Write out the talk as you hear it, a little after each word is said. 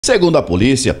Segundo a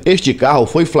polícia, este carro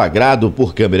foi flagrado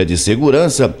por câmera de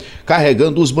segurança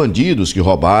carregando os bandidos que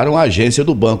roubaram a agência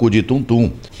do banco de Tuntum.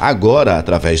 Agora,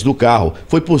 através do carro,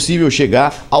 foi possível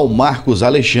chegar ao Marcos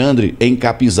Alexandre, em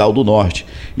Capinzal do Norte.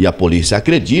 E a polícia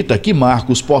acredita que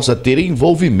Marcos possa ter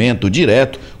envolvimento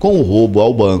direto com o roubo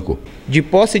ao banco. De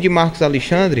posse de Marcos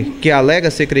Alexandre, que alega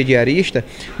ser crediarista,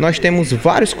 nós temos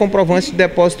vários comprovantes de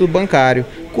depósito bancário.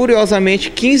 Curiosamente,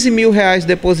 R$15 mil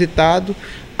depositado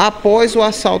após o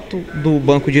assalto do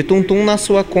banco de Tuntum na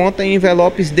sua conta em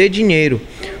envelopes de dinheiro.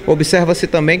 Observa-se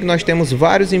também que nós temos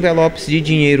vários envelopes de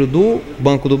dinheiro do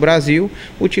Banco do Brasil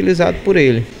utilizado por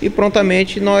ele. E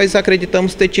prontamente nós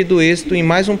acreditamos ter tido êxito em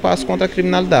mais um passo contra a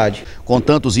criminalidade. Com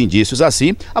tantos indícios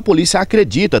assim, a polícia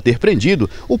acredita ter prendido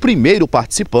o primeiro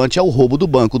participante ao roubo do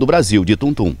Banco do Brasil de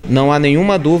Tuntum. Não há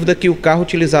nenhuma dúvida que o carro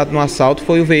utilizado no assalto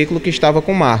foi o veículo que estava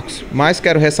com Marcos. Mas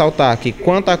quero ressaltar que,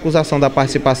 quanto à acusação da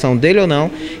participação dele ou não,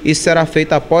 isso será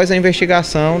feito após a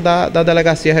investigação da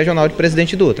Delegacia Regional de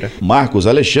Presidente Dutra. Marcos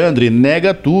Alexandre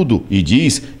nega tudo e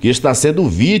diz que está sendo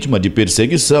vítima de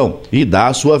perseguição e dá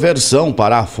a sua versão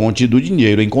para a fonte do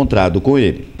dinheiro encontrado com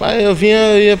ele. Eu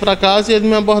ia para casa e eles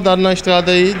me abordaram na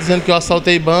estrada aí, dizendo que eu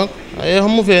assaltei banco. Aí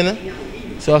vamos ver, né?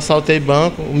 Se eu assaltei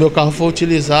banco, o meu carro foi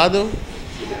utilizado, eu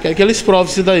quero que eles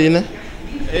provem isso daí, né?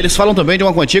 Eles falam também de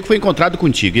uma quantia que foi encontrado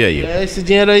contigo, e aí? Esse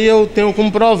dinheiro aí eu tenho como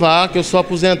provar, que eu sou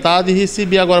aposentado e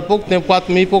recebi agora há pouco tempo,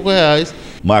 R$4.000 e poucos.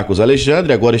 Marcos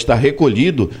Alexandre agora está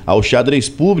recolhido ao xadrez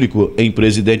público em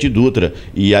Presidente Dutra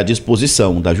e à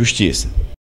disposição da Justiça.